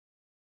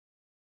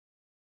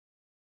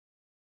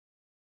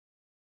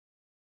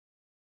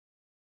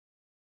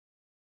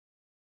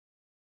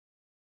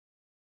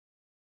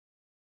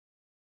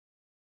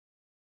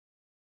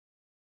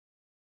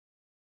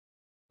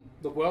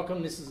Look,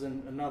 welcome. This is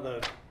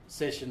another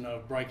session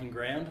of Breaking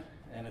Ground,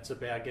 and it's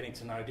about getting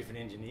to know different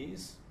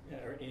engineers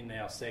in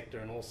our sector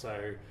and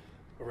also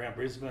around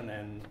Brisbane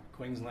and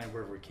Queensland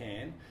wherever we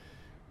can.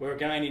 We're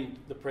again in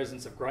the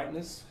presence of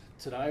greatness.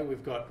 Today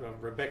we've got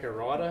Rebecca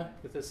Ryder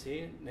with us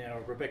here. Now,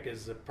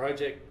 Rebecca's a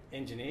project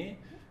engineer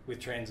with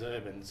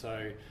Transurban,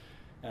 so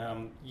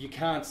you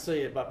can't see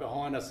it, but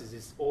behind us is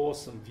this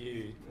awesome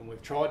view, and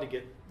we've tried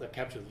to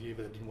capture the view,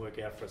 but it didn't work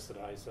out for us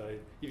today. So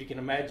if you can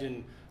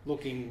imagine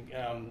looking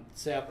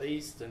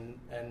southeast and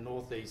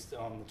northeast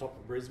on the top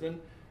of Brisbane,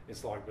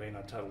 it's like being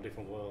a total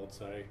different world.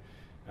 So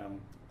I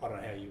don't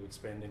know how you would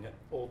spend it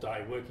all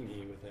day working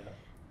here without.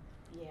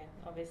 Yeah,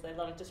 obviously a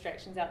lot of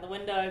distractions out the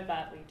window,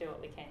 but we do what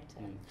we can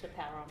to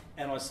power on.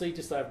 And I see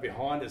just over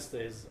behind us,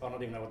 there's, I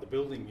don't even know what the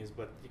building is,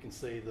 but you can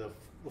see the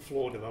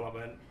floor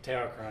development,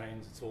 tower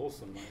cranes. It's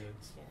awesome, mate.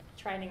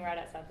 Training right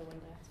outside the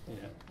window.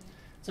 Yeah.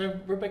 So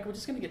Rebecca, we're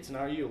just going to get to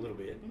know you a little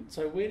bit. Mm-hmm.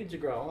 So where did you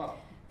grow up?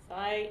 So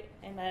I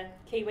am a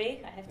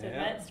Kiwi, I have to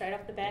admit, straight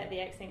off the bat. The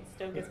accent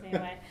still gives me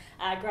away.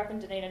 I grew up in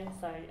Dunedin,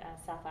 so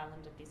South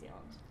Island of New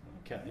Zealand.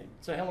 Okay.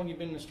 So how long have you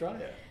been in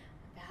Australia?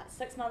 About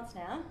 6 months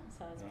now,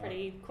 so it's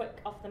pretty quick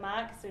off the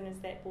mark as soon as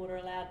that border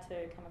allowed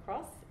to come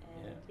across,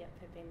 and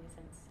have been there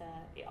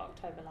since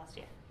October last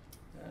year.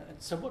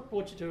 So what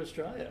brought you to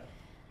Australia?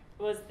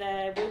 It was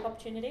the work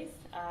opportunities.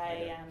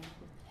 I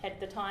had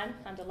the time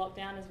under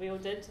lockdown, as we all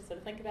did, to sort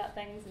of think about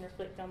things and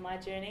reflect on my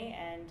journey,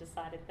 and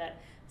decided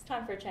that it's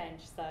time for a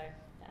change. So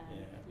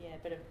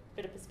a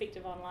bit of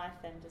perspective on life,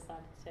 and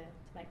decided to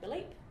make the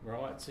leap.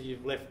 Right, so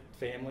you've left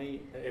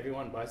family,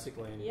 everyone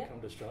basically, and come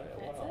to Australia.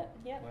 That's wow.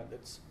 It, yeah. Wow,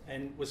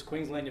 and was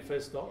Queensland your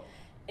first stop?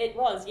 It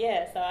was,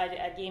 yeah. So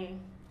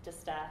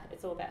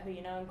it's all about who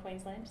you know in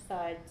Queensland. So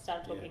I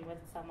started talking with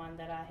someone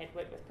that I had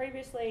worked with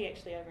previously,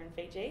 actually over in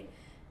Fiji,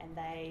 and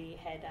they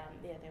had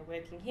they were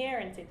working here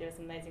and said there were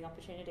some amazing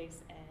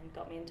opportunities, and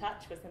got me in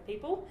touch with some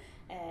people,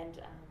 and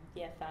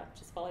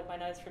just followed my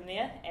nose from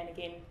there. And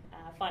again,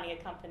 finding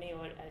a company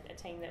or a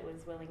team that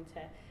was willing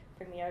to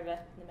bring me over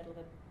in the middle of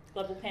a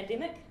global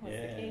pandemic was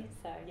the key.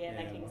 So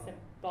making some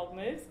bold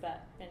moves,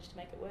 but managed to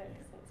make it work.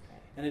 So it's great.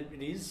 And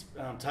it is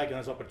taking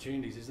those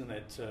opportunities, isn't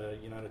it? To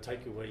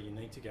take you where you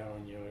need to go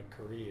in your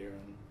career,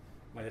 and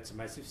mate, it's a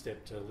massive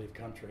step to leave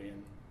country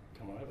and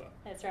come over.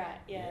 That's right.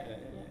 Yeah.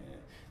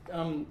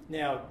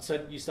 Now,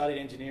 so you studied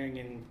engineering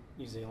in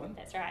New Zealand?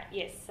 That's right.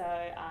 Yes. So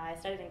I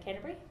studied in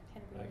Canterbury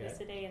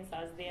University, and so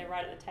I was there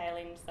right at the tail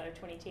end. So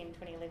 2010,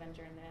 2011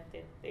 during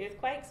the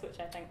earthquakes, which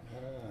I think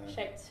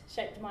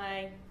shaped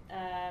my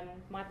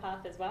my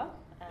path as well.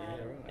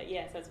 But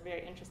so it's a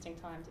very interesting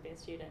time to be a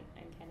student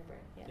in Canterbury.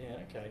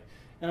 Yeah. Okay.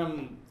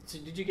 So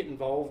did you get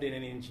involved in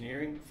any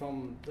engineering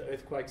from the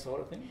earthquake side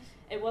of things?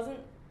 It wasn't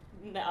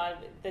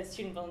the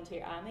student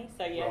volunteer army,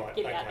 so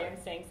getting out there and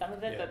seeing some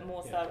of it, but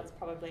more so it was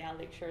probably our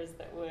lecturers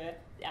that were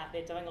out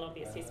there doing a lot of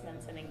the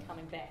assessments and then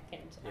coming back,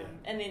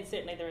 and then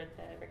certainly the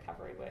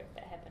recovery work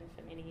that happened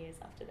for many years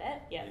after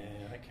that.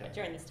 But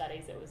during the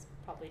studies, it was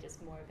probably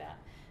just more about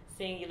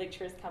seeing your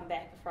lecturers come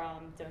back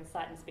from doing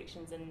site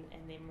inspections and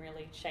them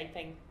really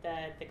shaping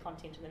the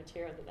content and the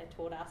material that they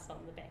taught us on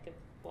the back of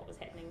what was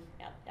happening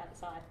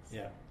outside.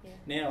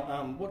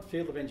 Now, what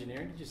field of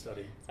engineering did you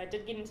study? So I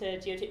did get into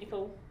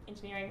geotechnical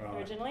engineering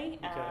originally,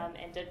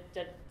 and did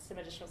some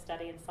additional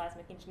study in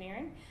seismic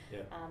engineering.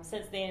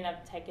 Since then,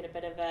 I've taken a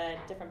bit of a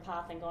different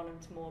path and gone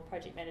into more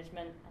project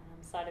management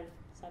side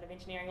of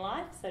engineering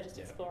life, so just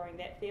exploring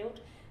that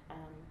field.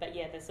 But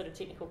the sort of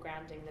technical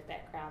grounding, the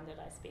background that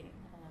I spent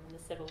in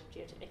the civil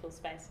geotechnical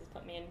space has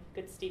put me in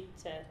good stead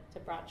to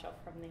branch off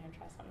from there and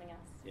try something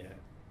else. Yeah,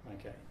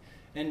 okay.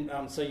 And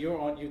so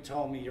you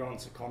told me you're on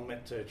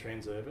secondment to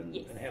Transurban.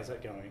 Yes. And how's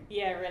that going?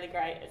 Yeah, really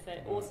great. It's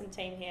an awesome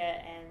team here,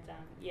 and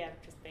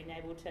I've just been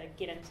able to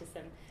get into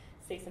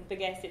see some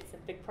big assets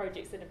and big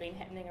projects that have been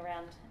happening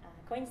around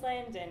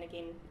Queensland, and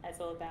again, it's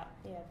all about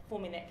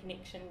forming that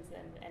connections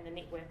and the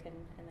network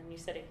in the new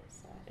city.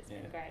 So it's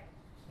been great.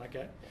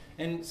 Okay.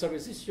 And so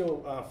is this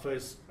your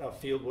first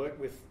field work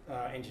with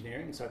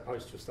engineering, so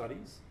post your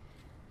studies?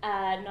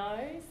 No.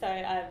 So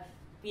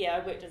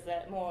I worked as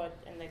more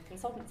in the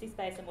consultancy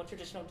space, a more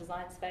traditional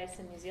design space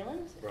in New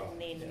Zealand,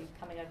 and then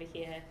coming over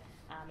here,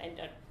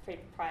 and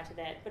prior to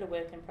that, a bit of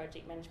work in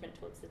project management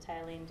towards the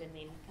tail end, and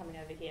then coming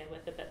over here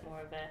with a bit more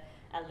of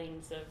a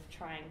lens of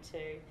trying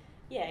to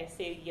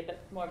see a bit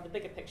more of the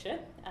bigger picture,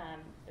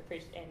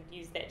 and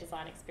use that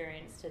design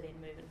experience to then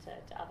move into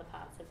other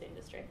parts of the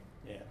industry.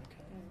 Yeah,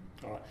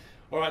 okay.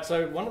 All right,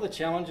 so one of the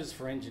challenges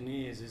for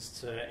engineers is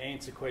to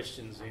answer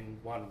questions in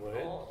one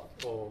word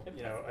or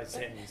a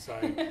sentence. So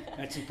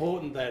it's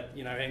important that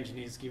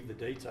engineers give the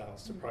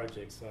details to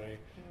projects. So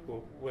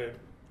we're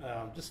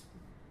just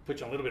put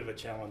you on a little bit of a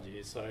challenge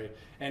here. So,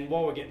 and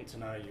while we're getting to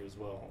know you as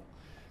well.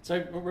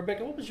 So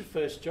Rebecca, what was your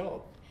first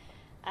job?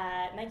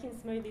 Making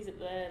smoothies at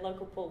the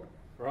local pool.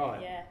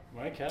 Right. Yeah.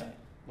 Okay.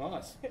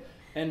 Nice.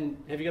 And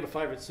have you got a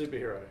favourite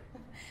superhero?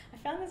 I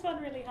found this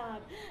one really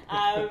hard.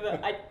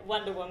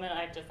 Wonder Woman.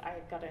 I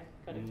got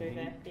to do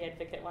the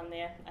Advocate one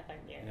there. I think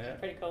it's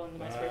pretty cool in the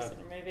most recent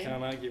movie.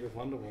 Can't argue with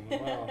Wonder Woman.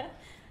 Wow.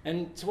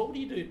 And so what do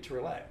you do to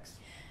relax?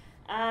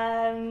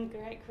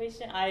 Great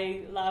question.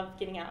 I love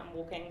getting out and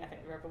walking. I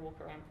think the river walk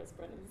around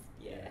Brisbane is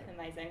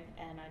amazing,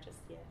 and I just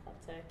love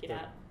to get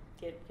out,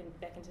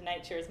 get back into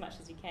nature as much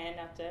as you can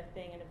after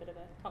being in a bit of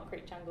a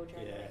concrete jungle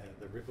during the week.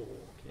 The river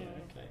walk.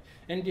 Okay.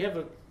 And do you have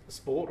a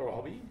sport or a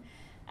hobby?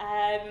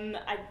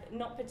 I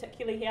not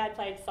particularly here. I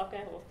played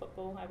soccer or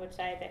football, I would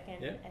say, back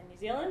in New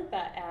Zealand,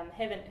 but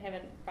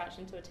haven't branched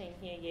into a team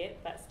here yet.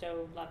 But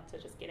still love to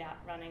just get out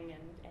running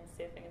and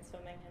surfing and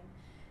swimming and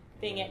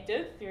being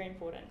active. Very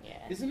important.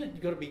 Yeah. Isn't it?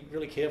 You've got to be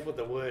really careful with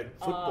the word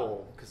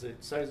football because it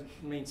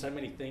means so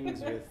many things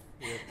with.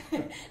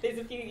 There's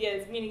a few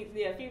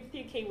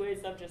few key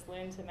words I've just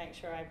learned to make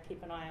sure I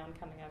keep an eye on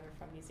coming over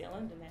from New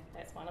Zealand, and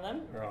that's one of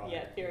them. Right.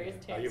 Yeah,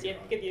 various terms.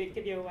 Right.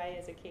 give you away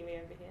as a Kiwi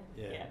over here.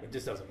 Yeah, it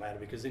just doesn't matter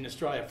because in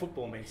Australia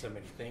football means so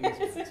many things.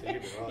 So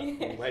you'll be right.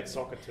 Yeah. We'll add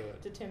soccer to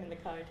it. Determine the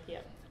code. Yeah.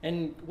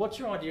 And what's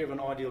your idea of an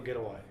ideal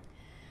getaway?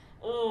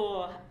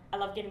 Oh, I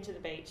love getting to the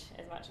beach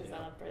as much as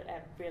I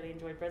really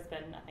enjoy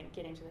Brisbane. I think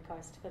getting to the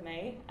coast for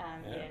me,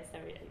 so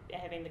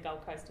having the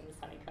Gold Coast and the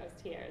sunny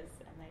coast here is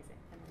amazing.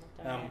 And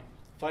I love doing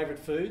favourite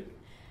food?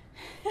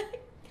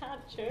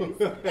 Can't choose.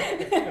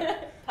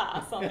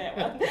 Pass on that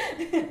one.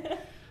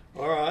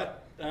 All right.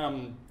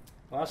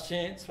 Last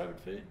chance,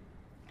 favourite food?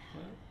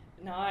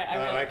 No,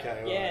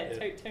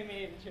 okay. Too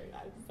many to choose.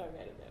 I'm so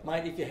bad at that.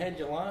 Mate, if you had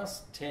your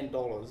last $10,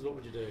 what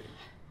would you do?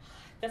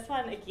 This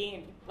one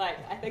again,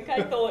 I think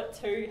I thought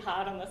too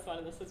hard on this one,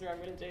 and this is where I'm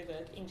going to do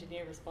the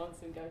engineer response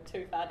and go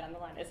too far down the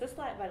line. Is this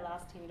my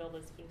last $10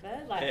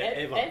 ever?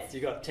 Ever. You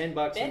got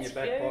 $10 in your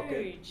back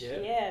pocket. Huge.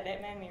 Yeah,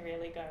 that made me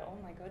really go, oh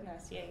my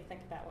goodness. Yeah, you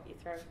think about what you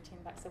throw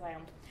 $10 away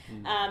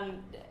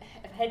on.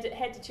 If I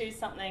had to choose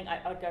something,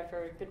 I would go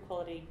for a good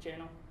quality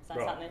journal,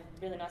 something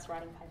really nice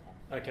writing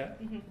paper. Okay.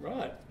 Mm-hmm.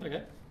 Right.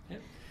 Okay. Yeah.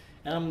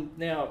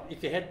 Now,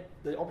 if you had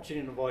the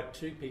opportunity to invite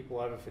two people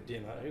over for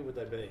dinner, who would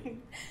they be?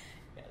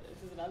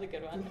 This is another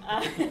good one.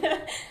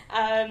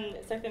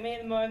 So for me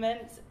at the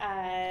moment,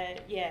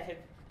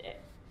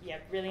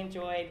 really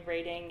enjoyed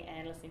reading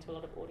and listening to a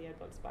lot of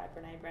audiobooks by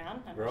Brene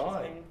Brown. She's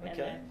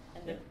been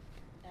in the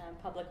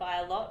public eye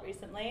a lot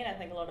recently, and I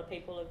think a lot of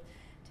people have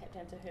tapped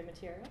into her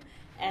material.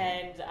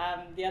 And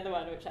the other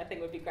one, which I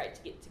think would be great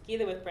to get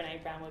together with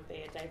Brene Brown, would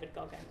be a David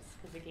Goggins,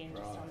 because again,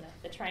 just on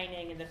the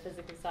training and the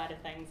physical side of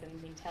things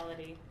and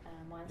mentality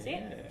mindset.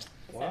 Yeah.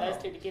 So those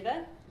two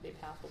together would be a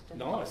powerful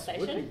conversation.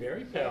 Nice, would be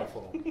very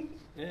powerful.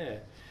 Yeah.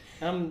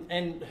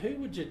 And who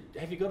would you,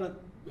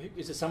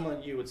 is there someone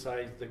that you would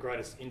say is the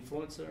greatest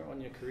influencer on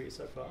your career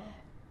so far?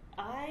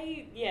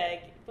 I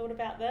thought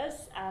about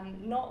this.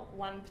 Not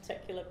one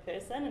particular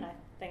person, and I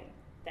think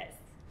that's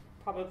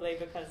probably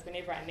because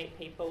whenever I meet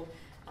people,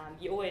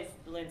 you always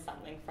learn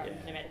something from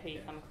no matter who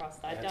you come across.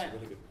 So that's a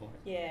really good point.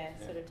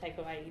 Sort of take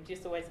away. You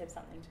just always have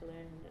something to learn,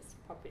 and it's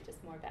probably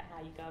just more about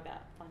how you go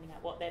about finding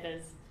out what that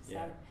is. So,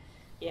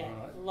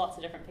 lots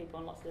of different people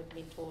and lots of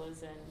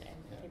mentors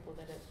and people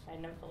that have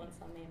made an influence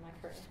on me in my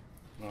career.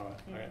 Right.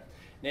 Okay.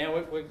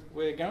 Now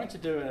we're going to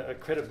do a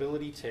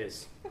credibility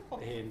test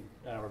here,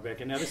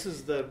 Rebecca. Now this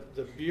is the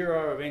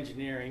Bureau of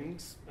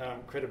Engineering's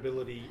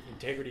credibility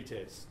integrity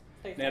test.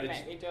 Please don't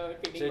make me do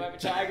it. Give me more of a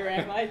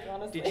diagram,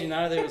 honestly. Did you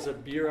know there was a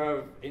Bureau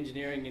of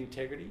Engineering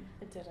Integrity?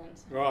 I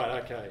didn't.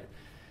 Right. Okay.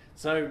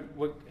 So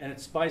and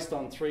it's based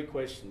on 3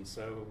 questions.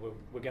 So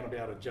we're going to be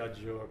able to judge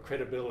your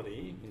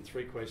credibility in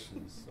 3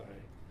 questions. So,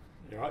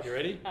 you all right? You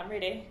ready? I'm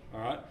ready. All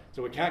right.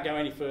 So we can't go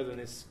any further in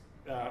this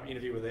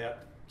interview without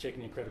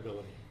checking your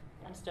credibility.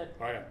 Understood.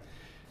 Okay.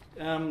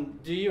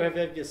 Do you have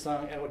ever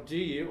sung,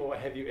 or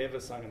have you ever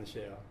sung in the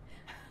shower?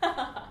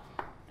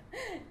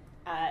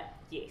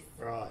 Yes.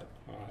 Right.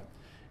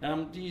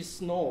 Do you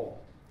snore?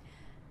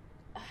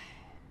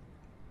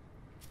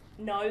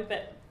 No,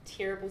 but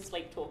terrible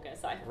sleep talker.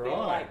 So I feel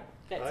like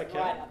that's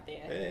right up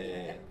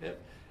there. Yeah.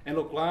 And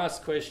look,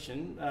 last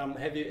question.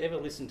 Have you ever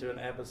listened to an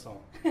ABBA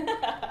song?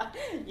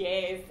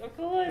 Yes, of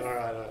course. All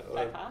right.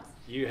 I pass.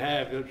 You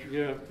have.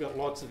 You've got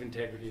lots of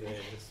integrity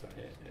there. So,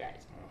 Great.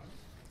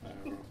 All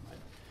right, mate.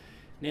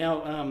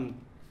 Now,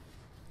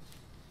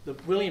 the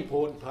really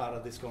important part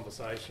of this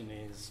conversation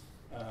is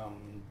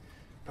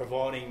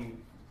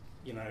providing,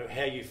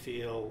 how you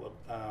feel,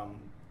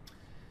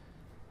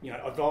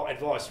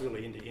 advice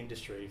really into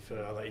industry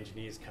for other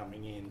engineers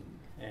coming in,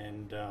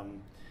 and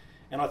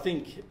I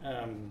think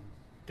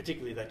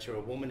particularly that you're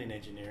a woman in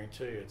engineering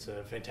too. It's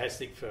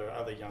fantastic for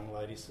other young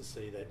ladies to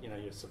see that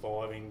you're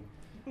surviving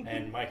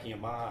and making a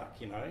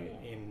mark,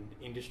 in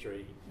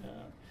industry.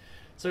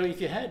 So if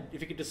you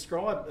could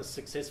describe a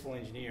successful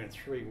engineer in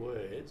 3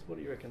 words, what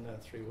do you reckon the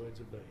 3 words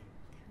would be?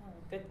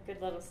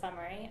 Good little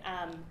summary.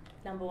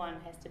 Number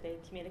 1 has to be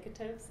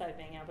communicative, so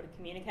being able to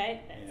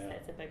communicate.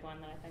 That's a big one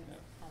that I think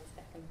I was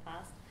back in the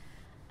past.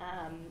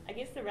 I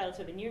guess the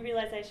relatively new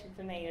realisation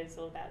for me is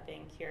all about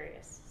being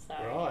curious. So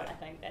I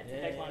think that's a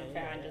big one for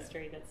our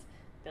industry that's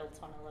built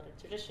on a lot of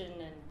tradition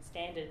and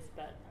standards,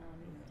 but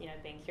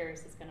being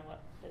curious is kind of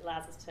what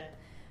allows us to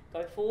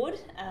go forward.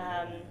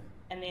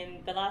 And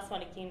then the last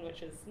one again,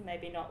 which is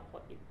maybe not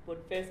what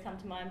would first come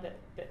to mind,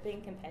 but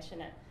being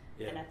compassionate.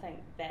 Yeah. And I think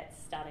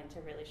that's starting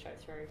to really show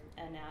through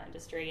in our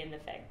industry, and the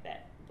fact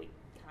that we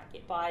can't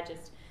get by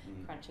just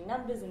crunching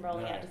numbers and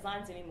rolling out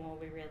designs anymore.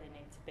 We really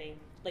need to be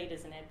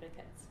leaders and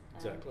advocates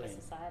for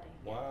society.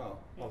 Wow.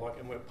 I like,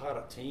 and we're part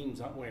of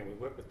teams, aren't we? We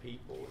work with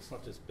people. It's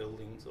not just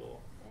buildings or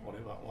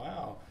whatever.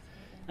 Wow.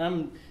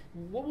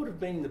 What would have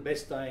been the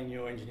best day in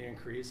your engineering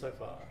career so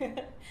far?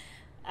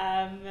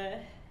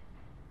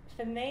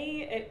 For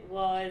me, it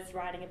was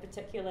writing a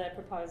particular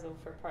proposal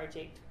for a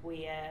project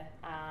where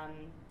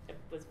it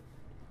was,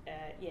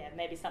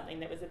 maybe something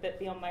that was a bit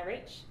beyond my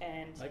reach,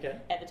 and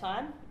at the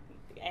time,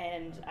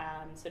 and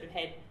sort of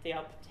had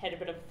a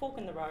bit of a fork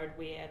in the road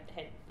where I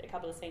had a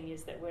couple of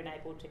seniors that weren't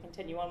able to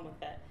continue on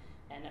with it,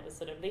 and it was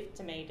sort of left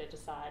to me to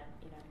decide,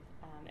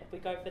 if we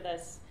go for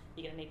this,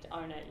 you're going to need to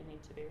own it, you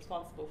need to be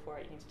responsible for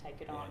it, you need to take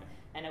it on.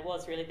 And it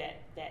was really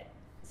that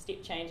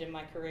step change in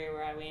my career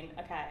where I went,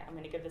 okay, I'm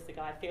going to give this a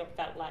go. I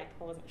felt like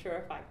I wasn't sure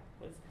if I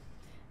was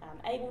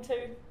able to.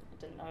 I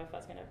didn't know if I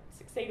was going to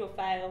succeed or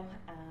fail,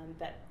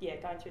 but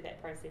going through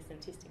that process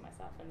and testing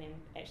myself, and then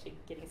actually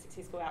getting a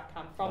successful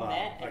outcome from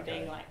that, and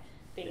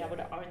being able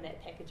to own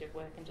that package of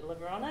work and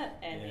deliver on it,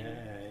 and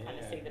then kind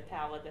of see the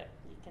power that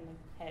you can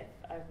have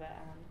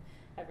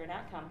over an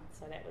outcome.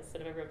 So that was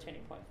sort of a real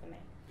turning point for me.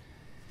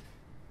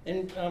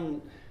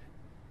 And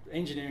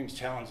engineering's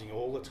challenging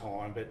all the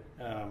time, but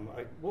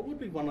what would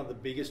be one of the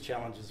biggest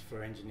challenges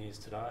for engineers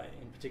today,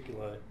 in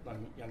particular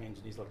young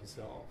engineers like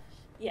yourself?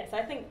 Yes,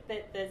 I think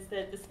that there's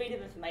the speed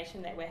of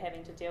information that we're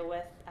having to deal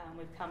with.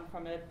 We've come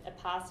from a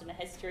past and a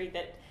history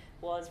that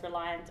was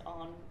reliant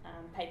on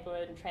paper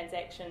and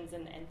transactions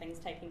and things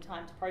taking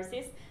time to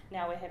process.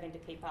 Now we're having to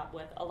keep up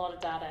with a lot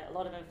of data, a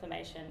lot of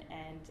information,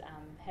 and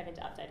having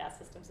to update our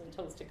systems and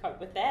tools to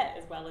cope with that,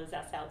 as well as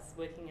ourselves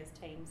working as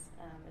teams,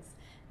 is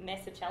a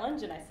massive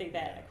challenge. And I see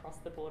that across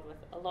the board with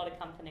a lot of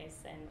companies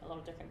and a lot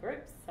of different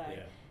groups. So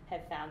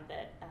have found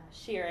that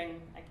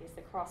sharing, I guess,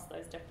 across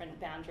those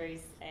different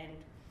boundaries and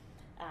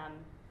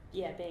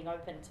being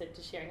open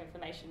to sharing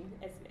information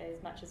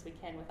as much as we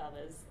can with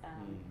others.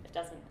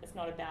 It's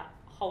not about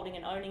holding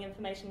and owning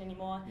information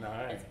anymore. No.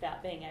 It's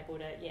about being able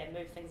to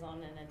move things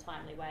on in a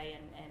timely way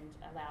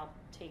and allow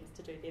teams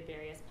to do their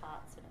various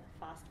parts in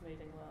a fast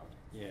moving world.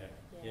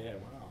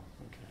 Wow,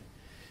 okay.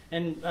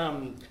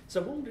 And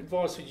so what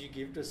advice would you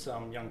give to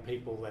some young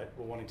people that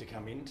were wanting to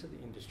come into the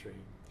industry?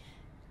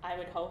 I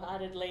would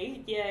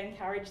wholeheartedly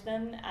encourage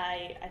them.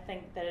 I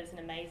think that it's an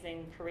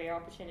amazing career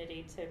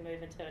opportunity to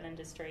move into an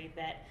industry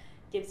that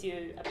gives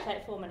you a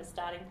platform and a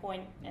starting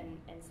point, and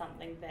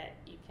something that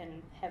you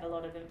can have a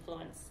lot of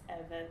influence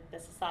over the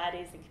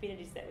societies and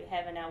communities that we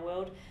have in our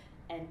world,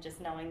 and just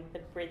knowing the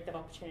breadth of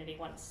opportunity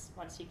once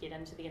you get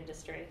into the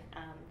industry.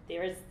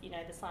 There is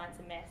the science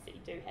and maths that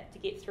you do have to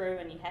get through,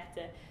 and you have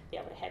to be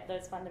able to have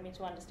those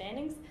fundamental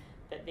understandings,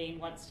 but then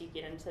once you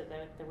get into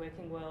the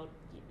working world,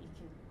 you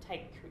can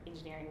take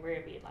engineering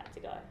wherever you'd like to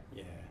go.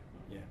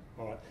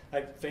 All right.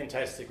 Hey,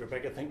 fantastic,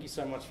 Rebecca. Thank you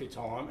so much for your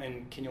time.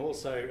 And can you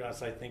also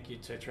say thank you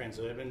to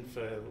Transurban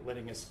for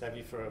letting us have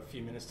you for a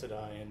few minutes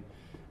today,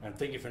 and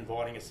thank you for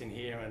inviting us in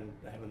here and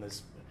having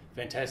this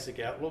fantastic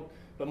outlook,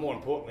 but more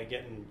importantly,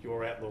 getting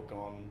your outlook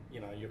on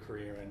your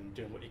career and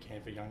doing what you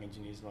can for young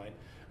engineers, mate.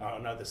 I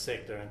know the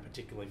sector, and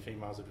particularly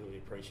females, would really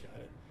appreciate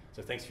it.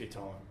 So thanks for your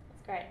time.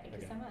 That's great.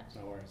 Thank you so much.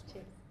 No worries.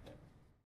 Cheers.